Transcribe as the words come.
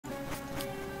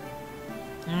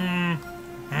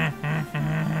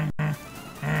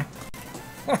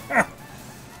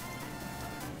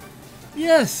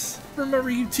Yes, remember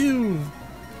you too,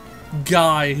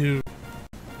 guy who.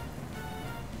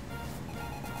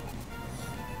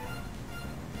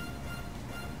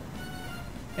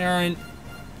 Aaron,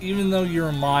 even though you're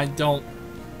a mod, don't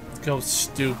go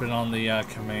stupid on the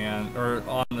command or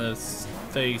on the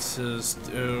faces,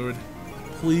 dude.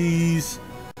 Please.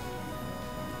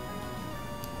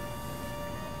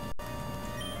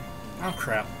 Oh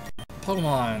crap.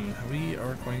 Pokemon, we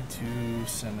are going to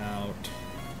send out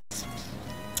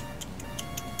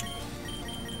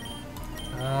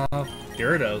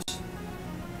Gyarados.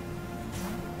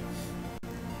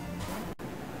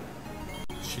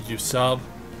 Should you sub?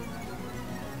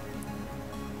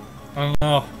 I don't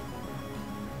know.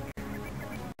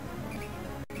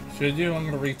 Should you? I'm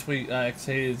gonna retweet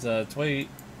XA's tweet.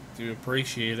 Do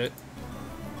appreciate it.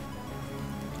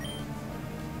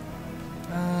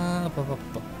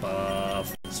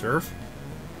 Surf.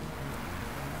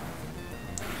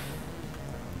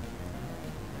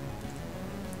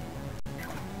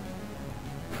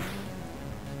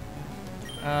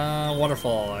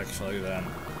 Waterfall, actually, then.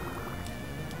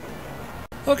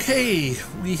 Okay,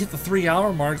 we hit the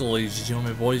 3-hour mark, ladies and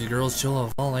gentlemen, boys and girls, children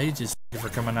of all ages. Thank you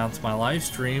for coming out to my live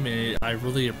stream. I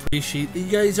really appreciate that you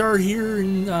guys are here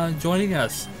and joining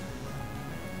us.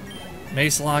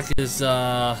 Macelock is,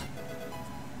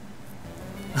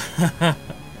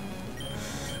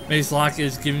 Macelock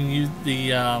is giving you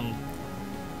the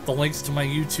links to my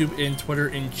YouTube and Twitter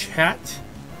in chat.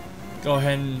 Go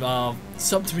ahead and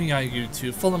sub to me on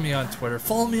YouTube, follow me on Twitter,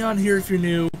 follow me on here if you're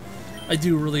new. I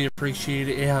do really appreciate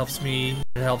it. It helps me,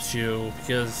 it helps you,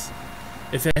 because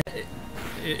if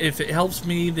it helps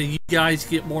me, then you guys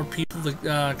get more people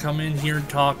to come in here and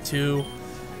talk to.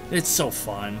 It's so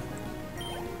fun.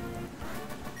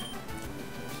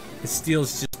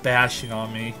 Steel's just bashing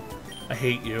on me. I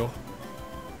hate you.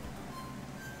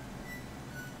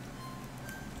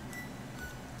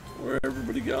 Where'd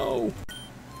everybody go?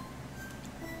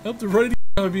 Hope the radio's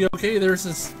gonna be okay. There's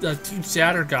this Team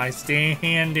Saturn guy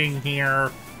standing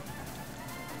here.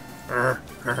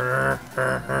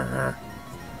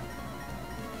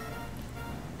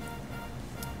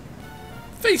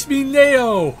 Face me,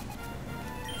 Neo!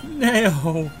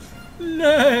 Neo!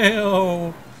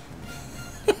 Neo!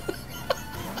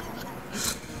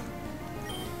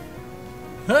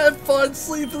 Have fun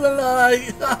sleeping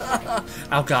tonight!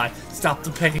 Oh god, stop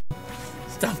the pain.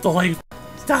 Stop the life.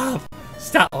 Stop!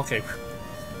 Stop! Okay.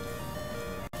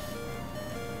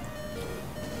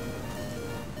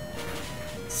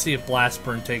 Let's see if Blast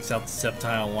Burn takes out the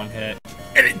Sceptile in one hit.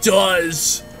 And it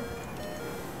does!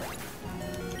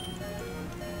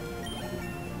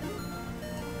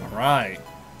 Alright.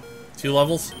 2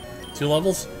 levels? 2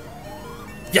 levels?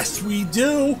 Yes, we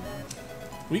do!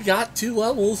 We got 2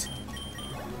 levels.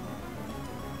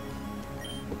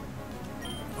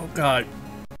 Oh god.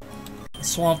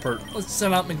 Swampert. Let's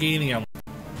send out Meganium.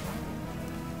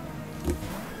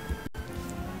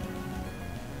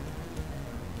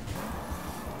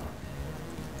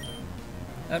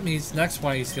 That means next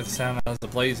one he's gonna sound out as the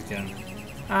Blaziken.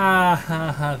 Ah,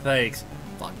 ha, ha, thanks.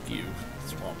 Fuck you,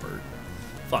 Swampert.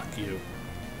 Fuck you.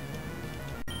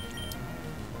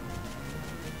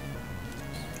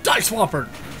 Die, Swampert!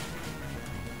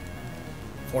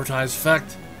 4 times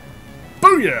effect.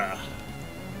 Booyah!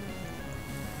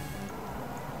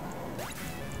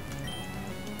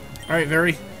 Alright,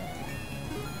 Very.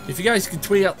 If you guys could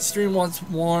tweet out the stream once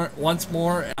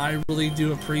more, I really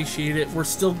do appreciate it. We're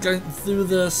still getting through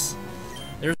this.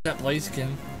 There's that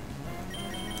Blaziken.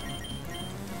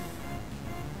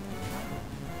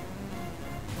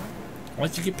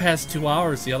 Once you get past 2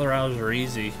 hours, the other hours are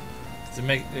easy.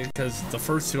 Because the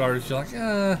first 2 hours, you're like,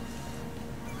 I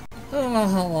don't know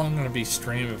how long I'm going to be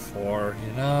streaming for,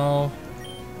 you know?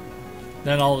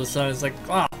 Then all of a sudden, it's like,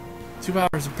 wow, 2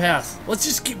 hours have passed. Let's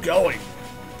just keep going.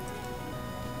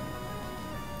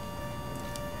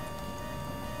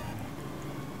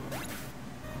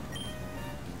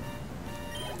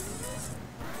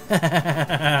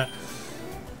 Well,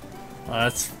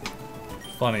 that's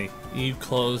funny. You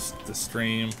closed the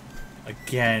stream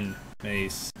again,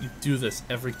 Mace. You do this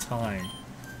every time.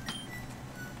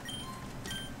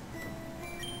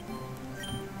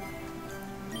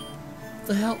 What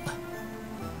the hell?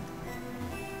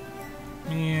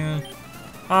 Man.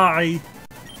 Hi!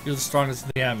 You're the strongest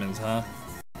of the admins, huh?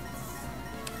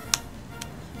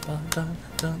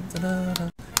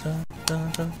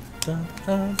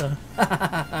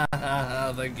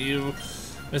 Thank you,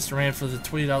 Mr. Man, for the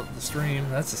tweet out the stream.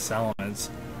 That's a Salamence.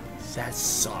 That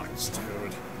sucks,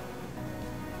 dude.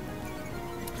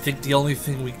 think the only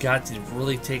thing we got to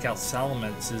really take out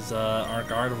Salamence is our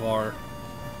Gardevoir.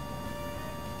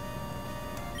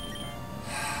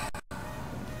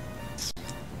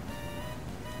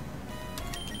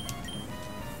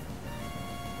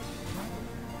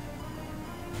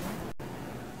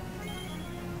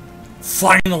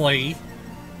 Finally!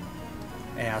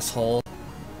 Asshole.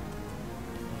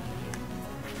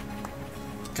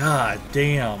 God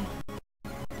damn.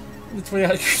 Let's wait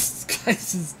out your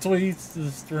guys' tweets to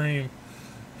the stream.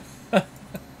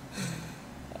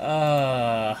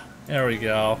 There we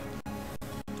go.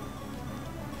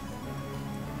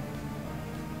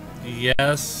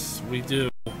 Yes, we do.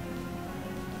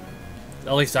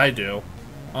 At least I do.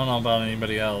 I don't know about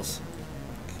anybody else.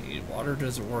 Okay, water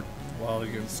doesn't work well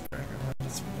against Dragon.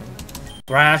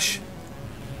 Thrash.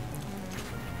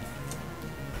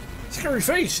 Scary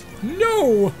face!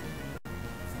 No!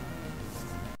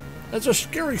 That's a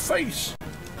scary face!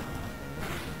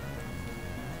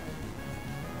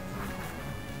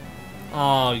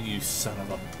 Oh, you son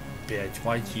of a bitch.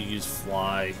 Why'd you use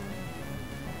fly?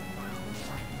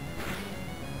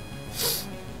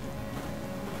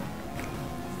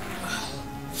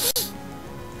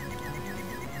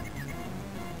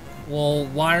 Well,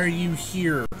 why are you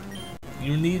here?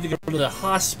 You need to go to the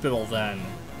hospital then.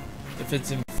 If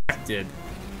it's infected.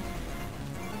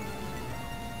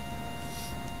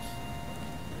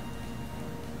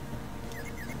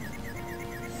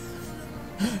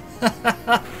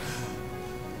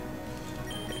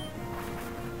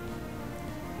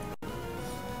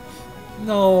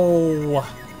 No.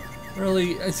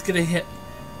 Really, it's gonna hit.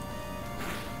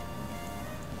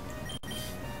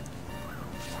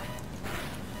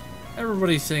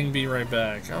 Everybody's saying be right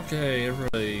back. Okay,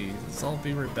 everybody. Let's all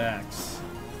be right back.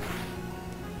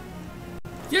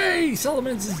 Yay!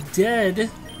 Salamence is dead.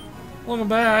 Welcome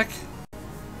back.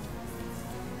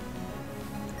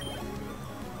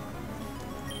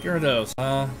 Gyarados,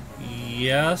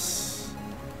 yes.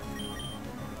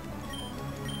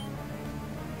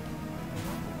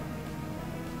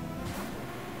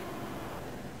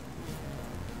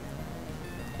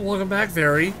 Welcome back,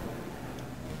 Very.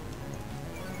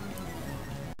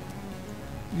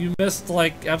 You missed,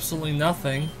 like, absolutely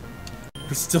nothing.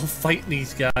 We're still fighting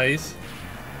these guys.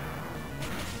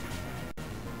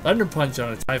 Thunder Punch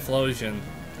on a Typhlosion.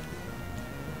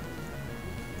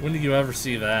 When did you ever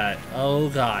see that? Oh,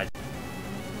 God.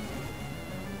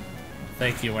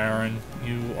 Thank you, Aaron.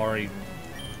 You are a...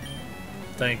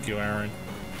 Thank you, Aaron.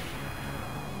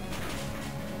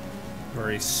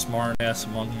 Very smart-ass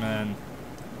among men.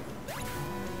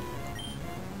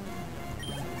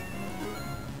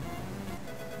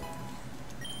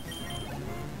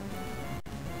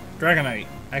 Dragonite.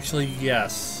 Actually,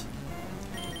 yes.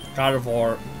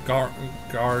 Gardevoir.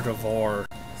 Gardevoir.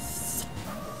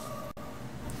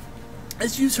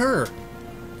 Let's use her.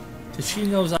 Cause she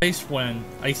knows Icy Wind.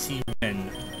 I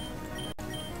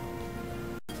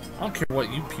don't care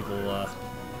what you people, I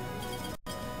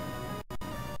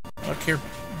don't care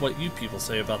what you people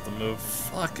say about the move.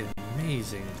 Fucking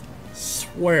amazing.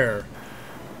 Swear.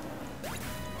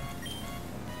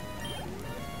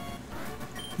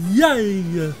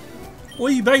 Yay!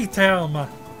 We beat him!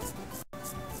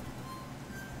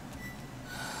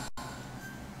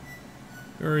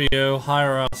 Here we go. Hi,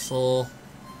 Russell.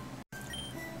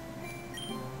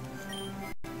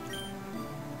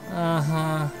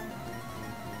 Uh-huh.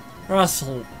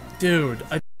 Russell, dude,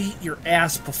 I beat your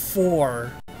ass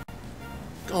before.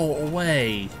 Go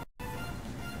away.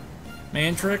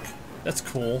 Mantrick? That's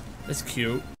cool. That's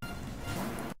cute.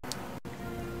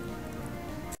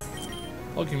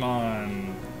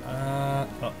 Pokemon.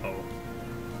 Uh-oh.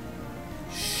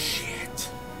 Shit.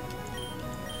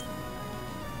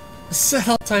 Set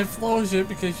up Typhlosion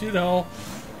because, you know...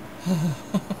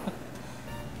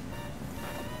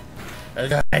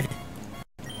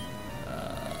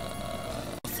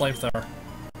 Flamethrower.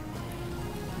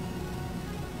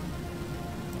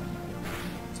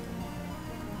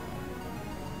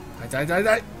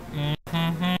 Die. Oh,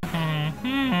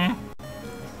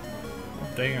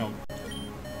 damn.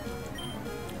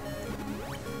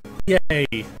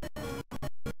 Yay.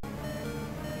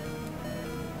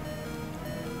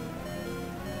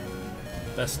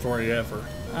 Best story ever.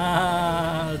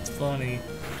 Ah, that's funny.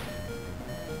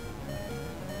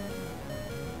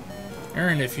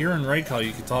 Aaron, if you're in raid call,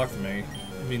 you could talk to me.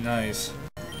 It'd be nice.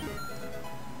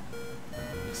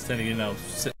 Instead of, you know,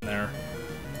 sitting there.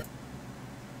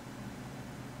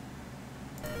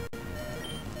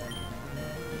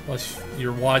 Well,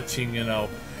 you're watching, you know,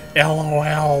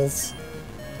 LOLs.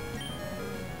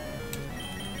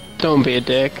 Don't be a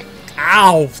dick.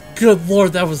 Ow! Good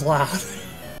lord, that was loud.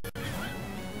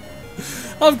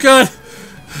 I'm good.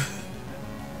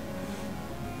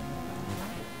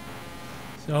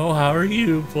 So, how are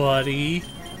you, buddy?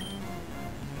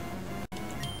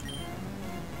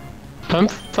 I'm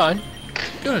fine.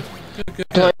 Good. Good.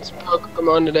 Playing some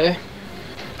Pokemon today.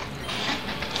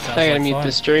 Sounds I gotta like mute fun.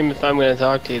 the stream if I'm gonna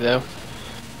talk to you, though.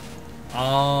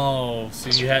 Oh, so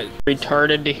you had...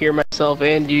 Retarded to hear myself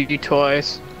and you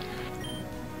twice.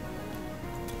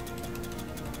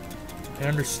 I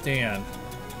understand.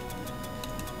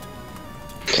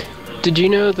 Did you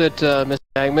know that Miss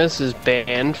Agnes is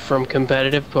banned from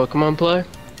competitive Pokemon play?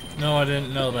 No, I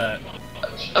didn't know that.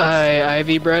 I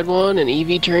IV bred one and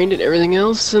EV trained and everything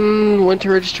else and went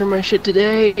to register my shit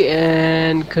today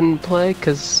and couldn't play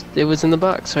because it was in the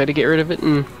box, so I had to get rid of it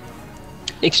and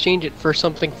exchange it for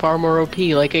something far more OP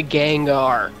like a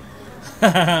Gengar.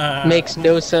 Makes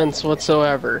no sense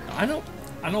whatsoever. I don't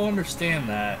understand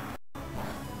that. I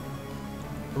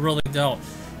really don't.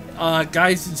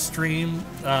 Guys in stream,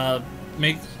 let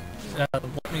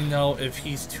me know if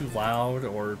he's too loud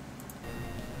or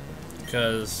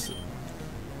because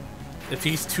if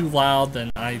he's too loud,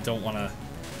 then I don't want to.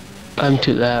 I'm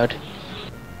too loud.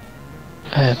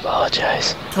 I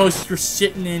apologize. Toast, you're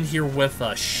sitting in here with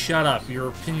us. Shut up. Your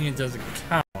opinion doesn't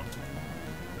count.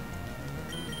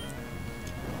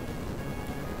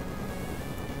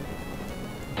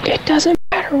 It doesn't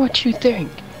matter what you think.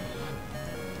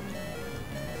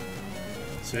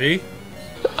 See?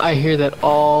 I hear that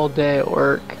all day at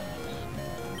work.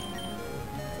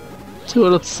 It's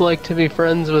what it's like to be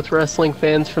friends with wrestling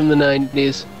fans from the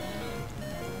 90s.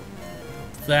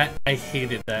 That, I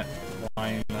hated that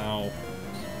line now.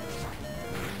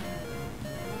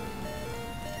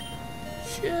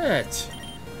 Shit.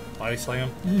 Body slam.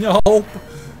 Nope.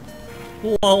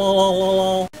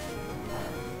 Lol.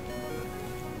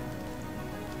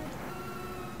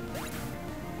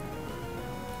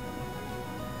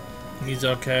 He's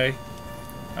okay.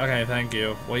 Okay, thank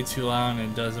you. Way too long,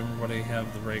 and does everybody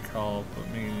have the right call but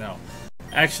me? No.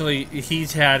 Actually,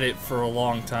 he's had it for a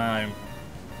long time.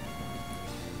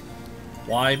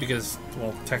 Why? Because,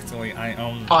 well, technically I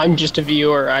own... I'm just a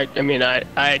viewer. I mean,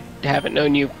 I haven't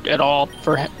known you at all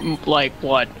for, like,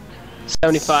 what,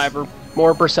 75 or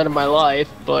more % of my life,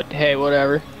 but hey,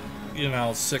 whatever. You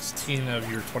know, 16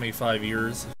 of your 25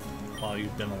 years while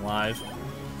you've been alive.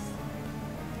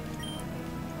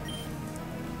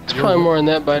 It's probably more than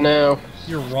that by now.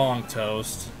 You're wrong,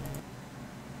 Toast.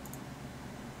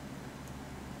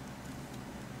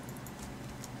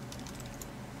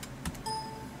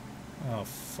 Oh,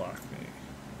 fuck me.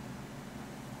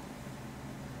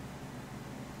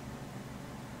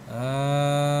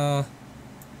 Oh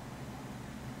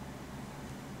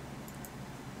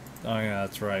yeah,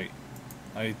 that's right.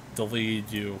 I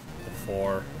deleted you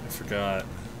before. I forgot.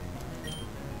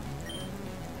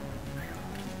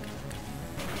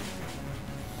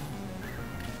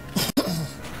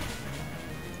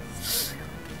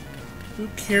 Who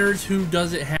cares who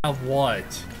doesn't have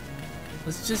what?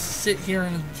 Let's just sit here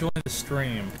and enjoy the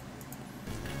stream.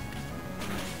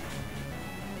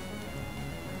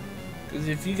 Because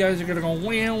if you guys are gonna go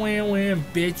wham wham wham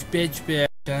bitch bitch bitch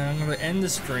and I'm gonna end the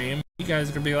stream, you guys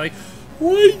are gonna be like,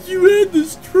 why did you end the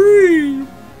stream?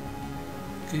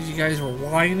 Because you guys were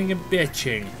whining and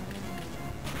bitching.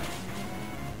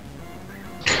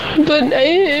 But I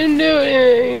didn't do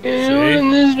it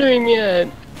in the stream yet.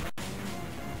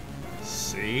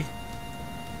 See?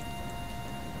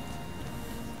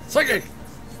 Psychic!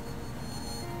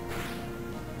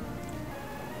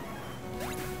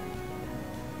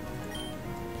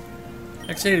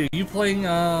 X80, are you playing,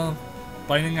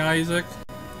 Binding Isaac?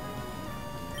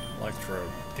 Electro,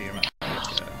 damn it.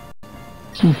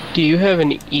 Do you have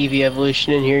an Eevee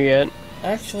evolution in here yet?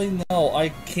 Actually, no, I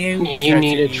can't. You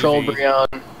need a Trollbrion.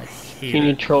 I hate You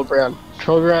need Trollbrion.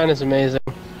 Trollbrion is amazing.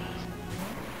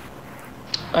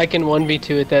 I can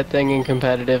 1v2 at that thing in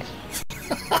competitive.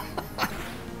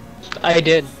 I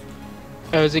did.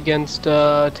 I was against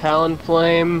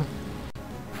Talonflame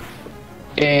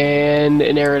and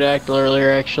an Aerodactyl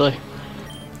earlier, actually.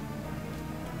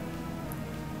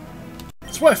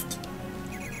 Swift!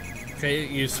 Okay,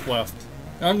 use Swift.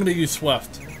 I'm gonna use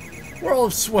Swift. World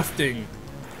of Swifting!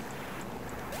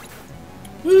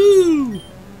 Woo!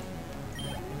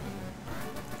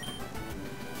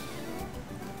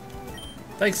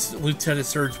 Thanks, Lieutenant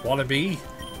Surge Wannabe.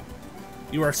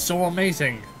 You are so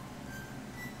amazing.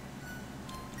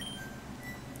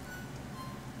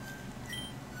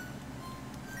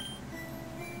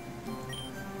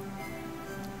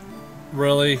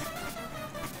 Really?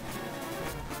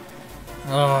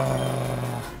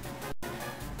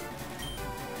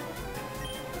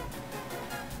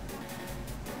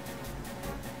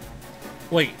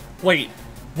 Wait,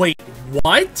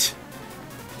 what?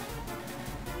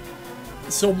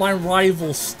 So my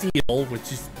rival Steel,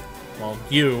 which is, well,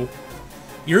 you're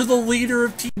the leader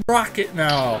of Team Rocket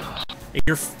now. And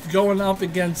you're going up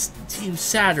against Team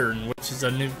Saturn, which is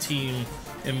a new team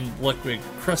in Liquid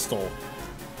Crystal.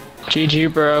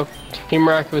 GG, bro. Team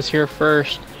Rocket was here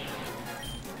first.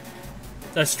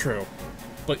 That's true.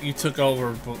 But you took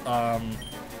over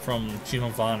from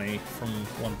Giovanni, from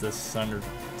one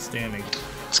misunderstanding.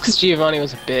 It's because Giovanni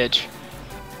was a bitch.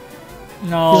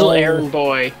 No. He's a little errand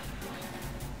boy.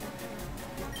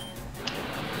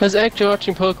 I was actually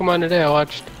watching Pokemon today. I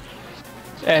watched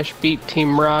Ash beat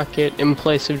Team Rocket in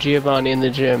place of Giovanni in the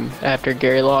gym after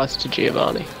Gary lost to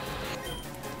Giovanni.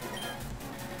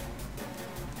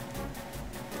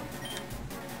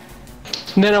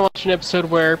 And then I watched an episode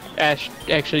where Ash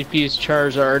actually used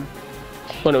Charizard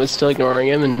when it was still ignoring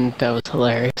him, and that was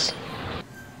hilarious.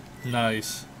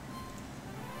 Nice.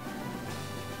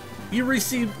 You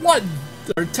received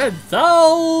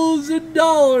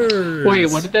 $10,000.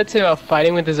 Wait, what did that say about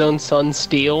fighting with his own son,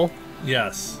 Steel?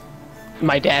 Yes.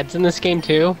 My dad's in this game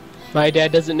too. My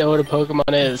dad doesn't know what a Pokemon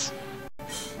is.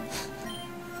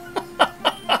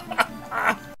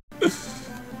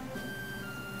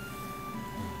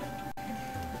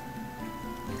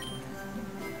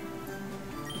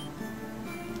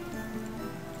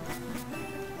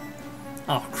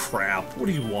 Oh crap, what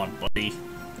do you want, buddy?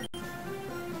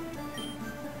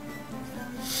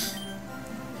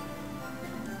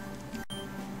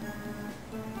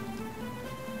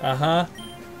 Uh-huh.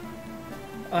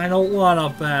 I don't want to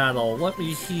battle. Let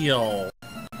me heal.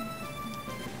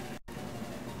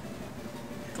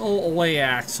 Go away,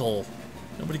 Axel.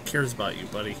 Nobody cares about you,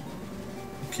 buddy.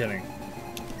 I'm kidding.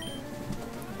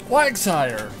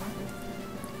 Quagsire!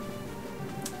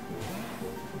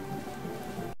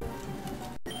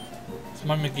 Is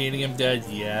my Meganium dead?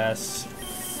 Yes.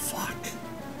 Fuck.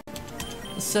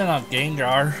 Let's send out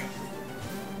Gengar.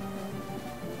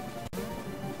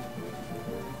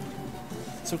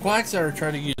 So Quagsire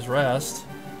tried to use Rest.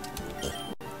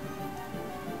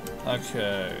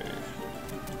 Okay.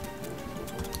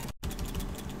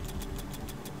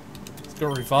 Let's go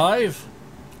revive.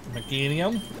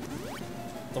 Meganium.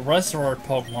 The rest of our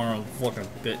Pokemon are looking a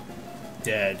bit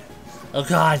dead. Oh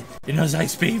god, it knows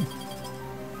Ice Beam.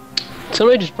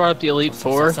 Somebody just brought up the Elite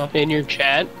Four in your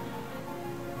chat.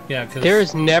 Yeah, because there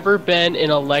has never been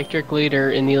an electric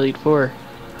leader in the Elite Four.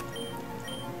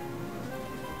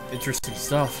 Interesting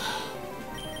stuff.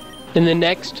 In the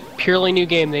next purely new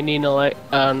game, they need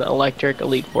an electric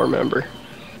Elite Four member.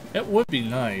 It would be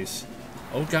nice.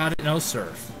 Oh god, it knows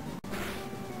Surf.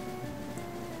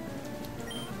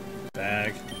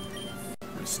 Bag.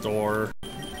 Restore.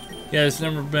 Yeah, it's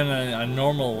never been a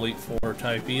normal Elite Four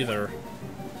type either.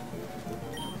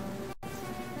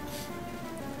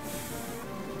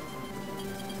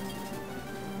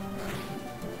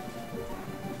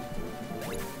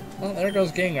 Oh, there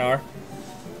goes Gengar.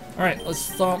 Alright,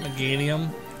 let's thaw out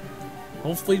Meganium.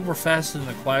 Hopefully we're faster than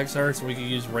the Quagsire so we can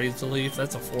use Razor Leaf.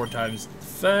 That's a 4 times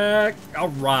effect.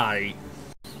 Alright.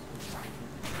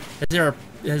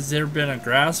 Has there been a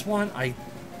grass one? I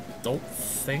don't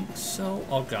think so.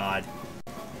 Oh god.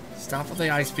 Stop with the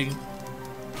Ice Beam.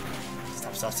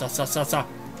 Stop.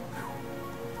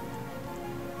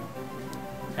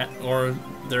 Or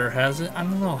there hasn't? I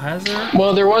don't know, has there?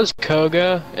 Well, there was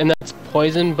Koga, and that's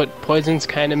poison, but poison's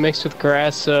kind of mixed with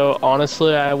grass, so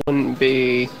honestly, I wouldn't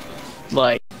be,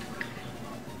 like...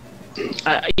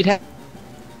 you'd have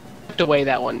to weigh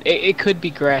that one. It could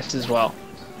be grass as well.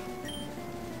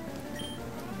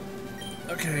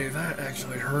 Okay, that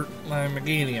actually hurt my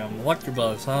Meganium.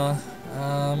 Electabuzz, huh?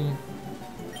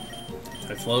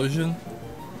 Typhlosion?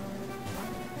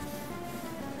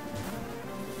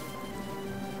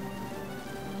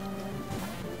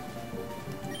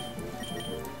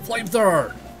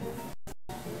 Flamethrower!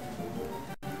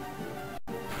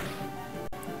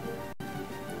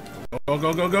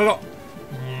 Go!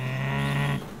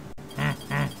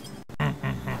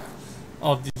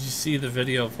 Oh, did you see the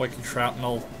video of Wicked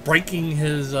Shrapnel breaking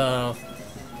his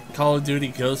Call of Duty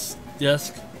Ghost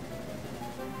disc?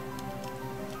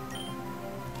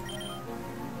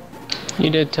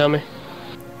 You did tell me.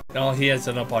 No, he has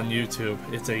it up on YouTube.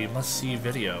 It's a must-see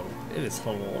video. It is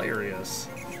hilarious.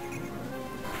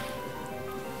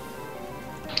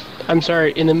 I'm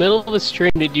sorry, in the middle of the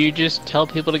stream, did you just tell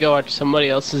people to go watch somebody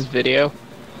else's video?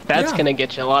 That's gonna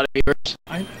get you a lot of viewers.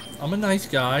 I'm a nice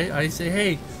guy. I say,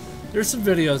 hey, there's some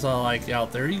videos I like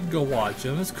out there. You can go watch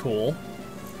them. It's cool.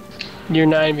 Your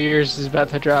 9 viewers is about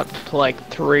to drop to like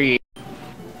 3.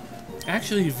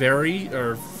 Actually, Fairy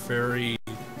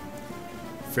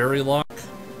Lock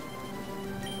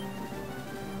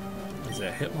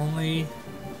hit only.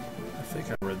 I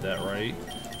think I read that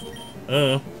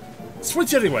right.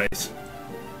 Switch anyways.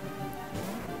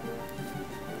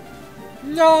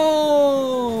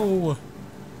 No.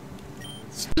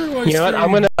 You know what?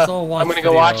 I'm gonna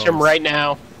go watch him right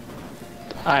now.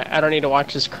 I don't need to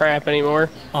watch this crap anymore.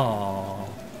 Oh.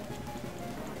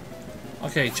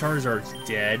 Okay, Charizard's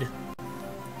dead.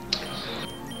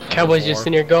 Cowboy's just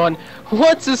in here going,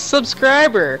 "What's a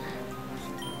subscriber?"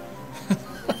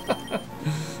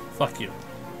 Fuck you.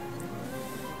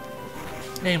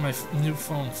 Hey, my new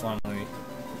phone finally.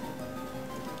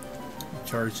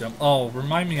 Charge them. Oh,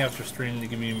 remind me after stream to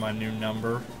give me my new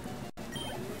number.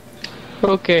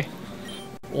 Okay.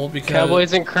 Well, because Cowboy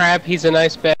isn't crap, he's a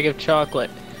nice bag of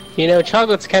chocolate. You know,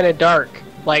 chocolate's kind of dark.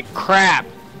 Like crap.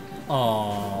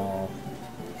 Oh.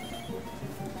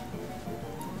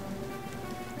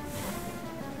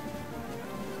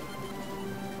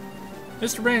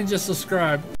 Mr. Man just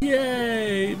subscribed.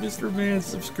 Yay! Mr. Man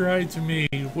subscribed to me.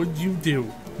 What'd you do?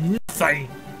 Nothing.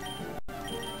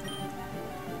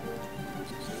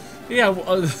 Yeah, it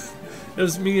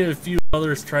was me and a few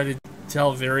others trying to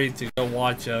tell Very to go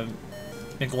watch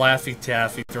McLaffy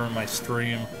Taffy during my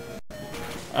stream.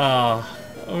 I'm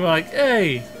like,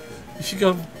 hey, you should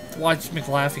go watch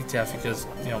McLaffy Taffy because,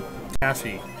 you know,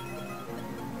 Taffy.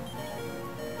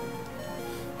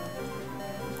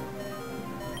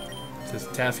 Because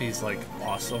Taffy's, like,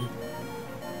 awesome.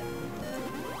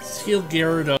 Steel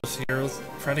Gyarados here. Let's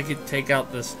try to take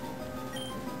out this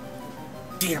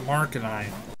damn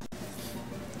Arcanine.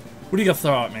 What are you gonna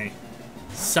throw at me?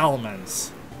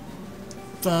 Salamence.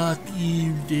 Fuck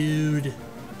you, dude.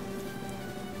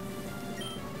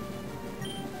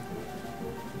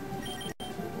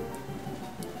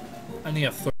 I need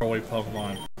a throwaway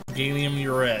Pokemon. Gallium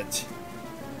Urette.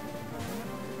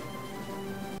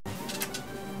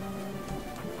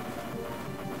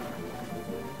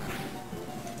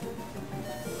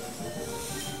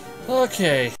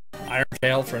 Okay. Iron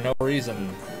Tail for no reason.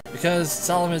 Because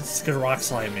Salamence could Rock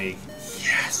Slide me.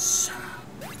 Yes!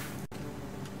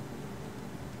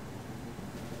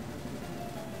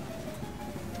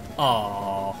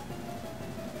 Aww.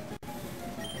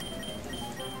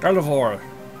 Gardevoir.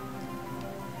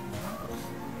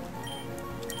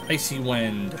 Icy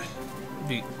Wind. Would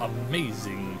be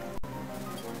amazing.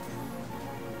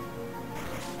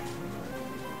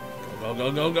 Go,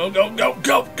 go, go, go, go, go,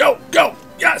 go, go, go!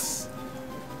 Yes!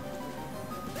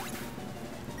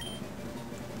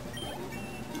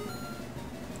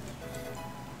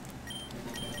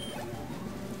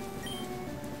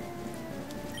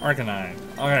 Arcanine.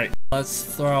 Alright, let's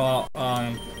throw out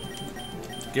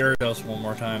Gyarados one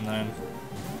more time then.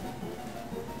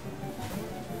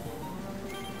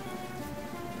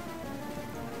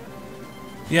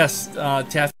 Yes,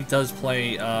 Taffy does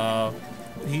play,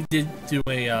 he did do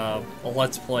a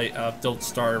Let's Play of Don't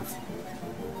Starve.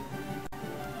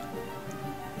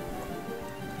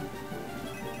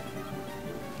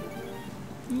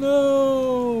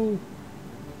 No!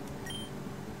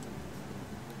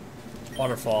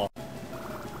 Waterfall.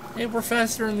 Hey, we're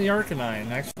faster in the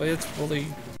Arcanine. Actually, it's really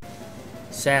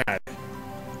sad.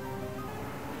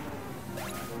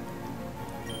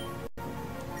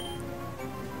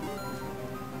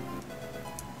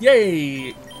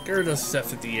 Yay! Gyarados is at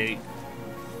 58.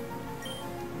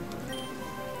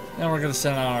 Now we're gonna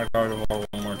send out our Gardevoir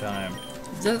one more time.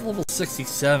 Is that level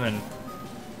 67?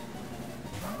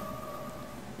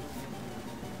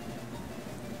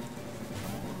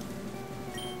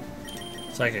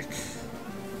 Psychic.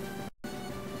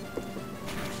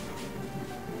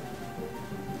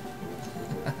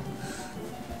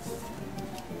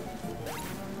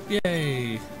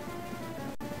 Yay!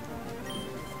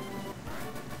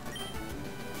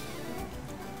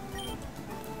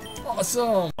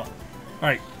 Awesome!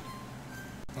 Alright.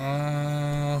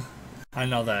 I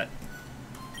know that.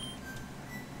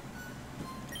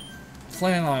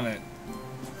 Plan on it.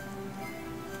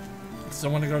 So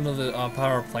I want to go to the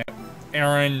power plant.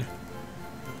 Aaron.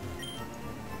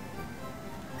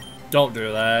 Don't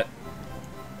do that.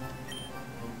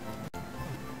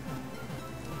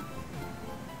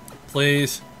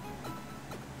 Please.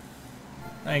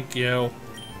 Thank you.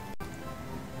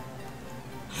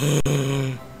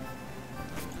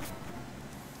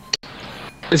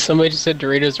 Somebody just said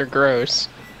Doritos are gross.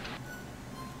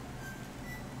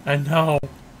 I know.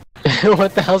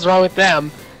 What the hell's wrong with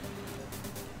them?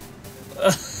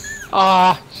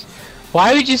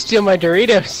 Why would you steal my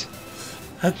Doritos?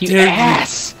 You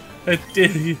ass! I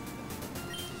did you.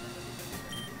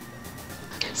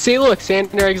 See, look,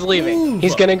 Sandrag's leaving. Ooh.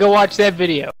 He's gonna go watch that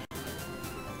video.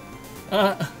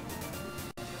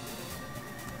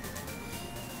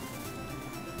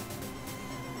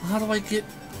 How do I get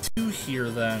to here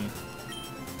then?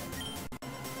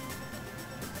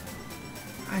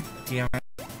 God damn it.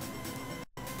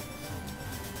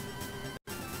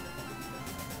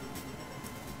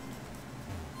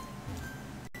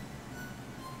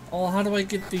 Oh, how do I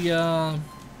get the, I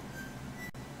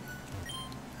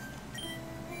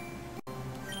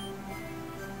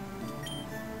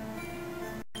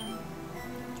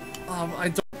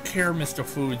don't care, Mr.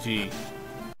 Fuji.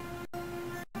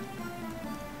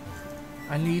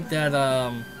 I need that,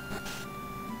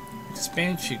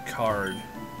 expansion card.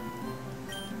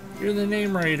 You're the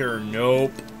name writer.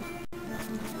 Nope.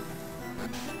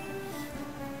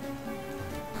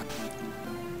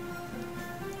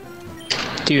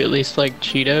 Do you at least like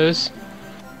Cheetos?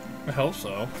 I hope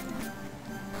so.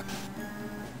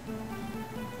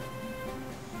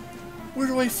 Where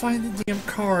do I find the damn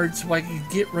card so I can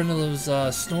get rid of those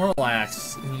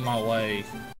Snorlax in my way?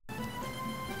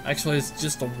 Actually, it's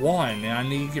just a one, and I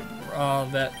need to get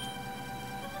that.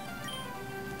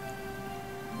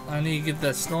 I need to get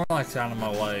that Snorlax out of my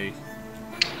way.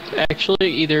 Actually,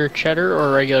 either cheddar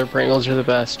or regular Pringles are the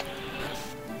best.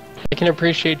 I can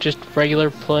appreciate just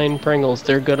regular plain Pringles.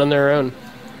 They're good on their own.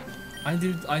 I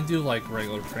do like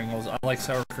regular Pringles. I like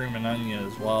sour cream and onion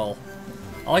as well.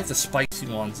 I like the spicy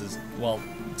ones as well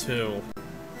too.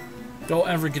 Don't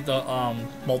ever get the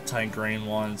multi-grain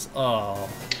ones. Oh.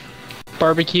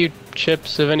 Barbecue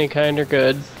chips of any kind are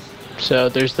good. So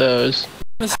there's those.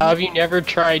 How have you never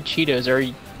tried Cheetos? Are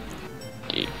you...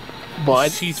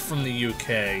 What? She's from the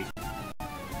UK.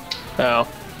 Oh.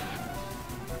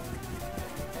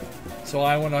 So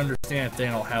I would understand if they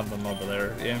don't have them over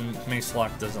there. And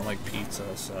Macelock doesn't like pizza,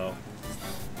 so...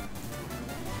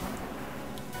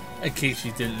 In case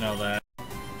you didn't know that.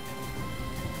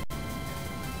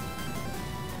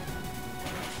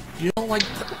 You don't like...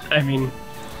 I mean,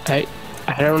 I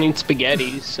don't eat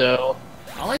spaghetti, so...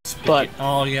 I like spaghetti. But,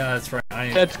 oh yeah, that's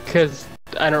right. That's because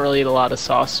I don't really eat a lot of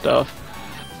sauce stuff.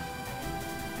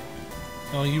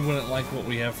 No, you wouldn't like what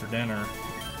we have for dinner.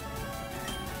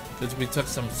 Because we took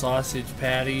some sausage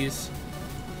patties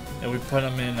and we put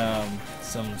them in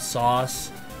some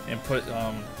sauce and put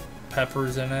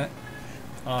peppers in it.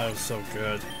 Oh, it was so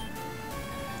good.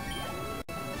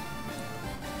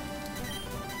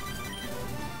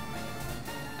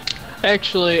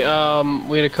 Actually,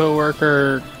 we had a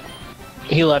coworker.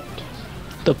 He left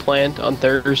the plant on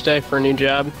Thursday for a new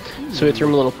job, so we threw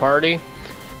him a little party.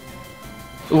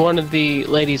 One of the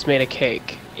ladies made a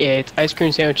cake. It's ice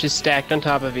cream sandwiches stacked on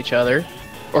top of each other,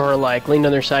 or like leaned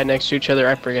on their side next to each other.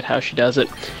 I forget how she does it.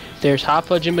 There's hot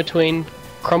fudge in between,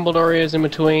 crumbled Oreos in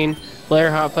between, layer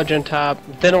hot fudge on top,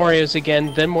 then Oreos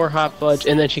again, then more hot fudge,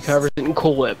 and then she covers it in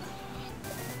Cool Whip.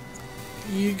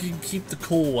 You can keep the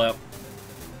Cool Whip.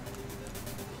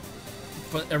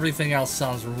 But everything else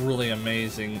sounds really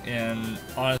amazing, and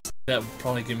honestly, that would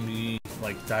probably give me,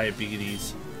 like,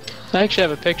 diabetes. I actually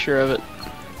have a picture of it.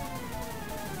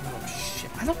 Oh,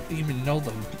 shit. I don't even know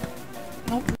them. I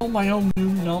don't know my own new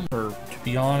number, to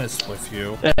be honest with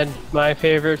you. And my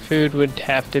favorite food would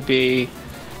have to be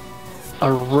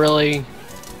a really,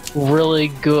 really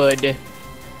good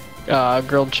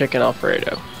grilled chicken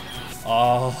Alfredo.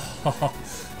 Oh,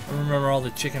 I remember all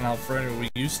the chicken Alfredo we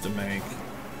used to make.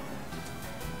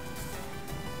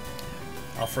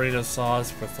 Alfredo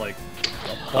sauce with like a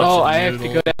bunch of I have to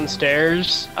go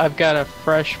downstairs. I've got a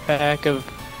fresh pack of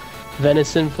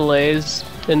venison fillets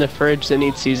in the fridge that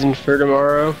need seasoned for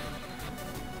tomorrow.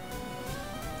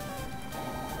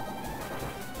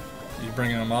 You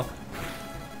bringing them up?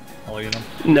 I'll eat them.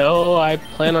 No, I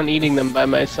plan on eating them by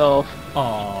myself.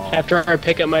 Aww. After I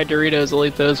pick up my Doritos, I'll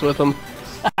eat those with them.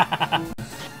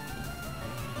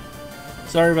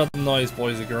 Sorry about the noise,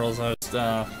 boys and girls. I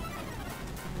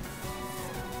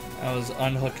was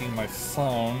unhooking my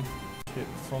phone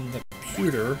from the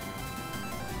computer.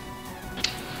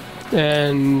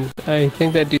 And I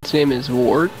think that dude's name is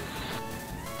Ward.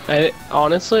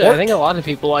 Honestly, Wart? I think a lot of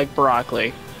people like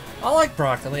broccoli. I like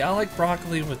broccoli. I like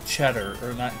broccoli with cheddar,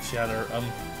 or not cheddar.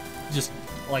 Just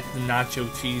like the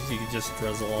nacho cheese, you can just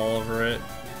drizzle all over it.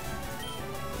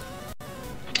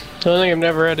 The only thing I've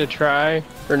never had to try,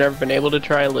 or never been able to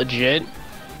try legit,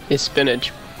 is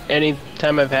spinach.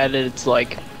 Anytime I've had it, it's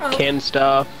like canned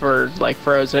stuff or like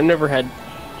frozen. I've never had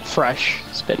fresh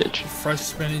spinach. Fresh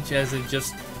spinach, as in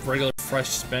just regular fresh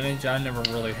spinach? I never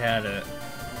really had it.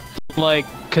 Like,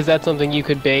 because that's something you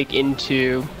could bake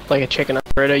into like a chicken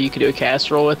Alfredo. You could do a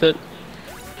casserole with it,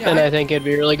 yeah, and I think it'd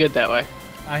be really good that way.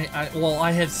 Well,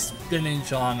 I had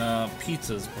spinach on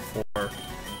pizzas before,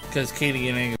 because Katie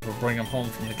and Angus would bring them home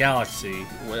from the Galaxy,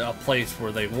 a place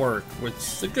where they work, which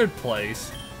is a good place.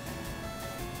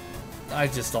 I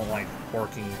just don't like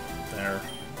working there.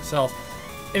 So,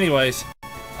 anyways,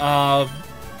 some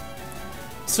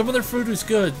of their food is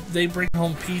good. They bring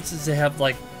home pizzas. They have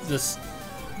like the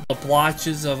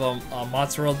blotches of a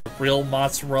mozzarella, real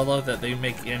mozzarella that they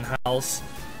make in-house.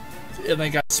 And they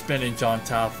got spinach on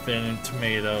top of it and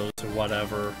tomatoes or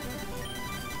whatever.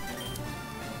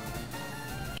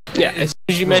 Yeah, as soon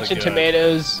as you mention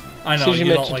tomatoes, I know, as soon as you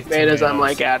mention like tomatoes, I'm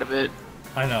like out of it.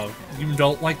 I know. You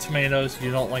don't like tomatoes,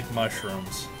 you don't like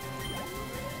mushrooms.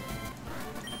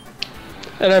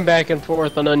 And I'm back and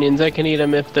forth on onions. I can eat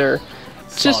them if they're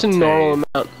just a normal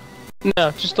amount.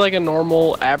 No, just like a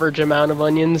normal average amount of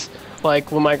onions.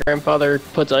 Like when my grandfather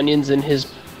puts onions in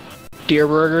his deer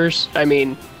burgers, I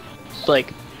mean,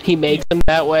 like he makes them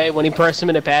that way when he presses them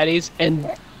into patties, and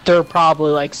they're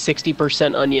probably like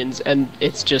 60% onions, and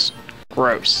it's just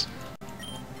gross.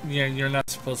 Yeah, you're not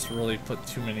supposed to really put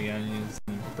too many onions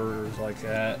in burgers like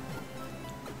that.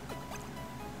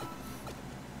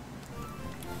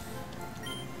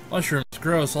 Mushrooms,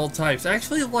 gross, all types. I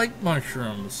actually like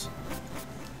mushrooms.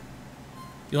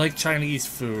 You like Chinese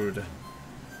food.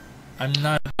 I'm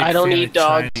not a big I don't fan eat of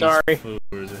dogs, Chinese sorry.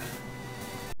 Food.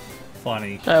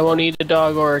 Funny. I won't eat a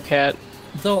dog or a cat.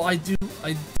 Though I did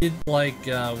like,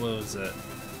 what was it?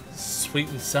 Sweet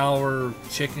and sour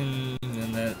chicken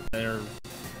and their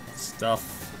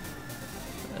stuff.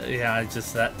 Yeah, I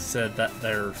just said that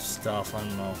their stuff, I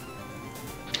don't know.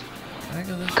 Can I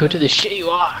go this Go way? to the shitty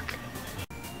walk.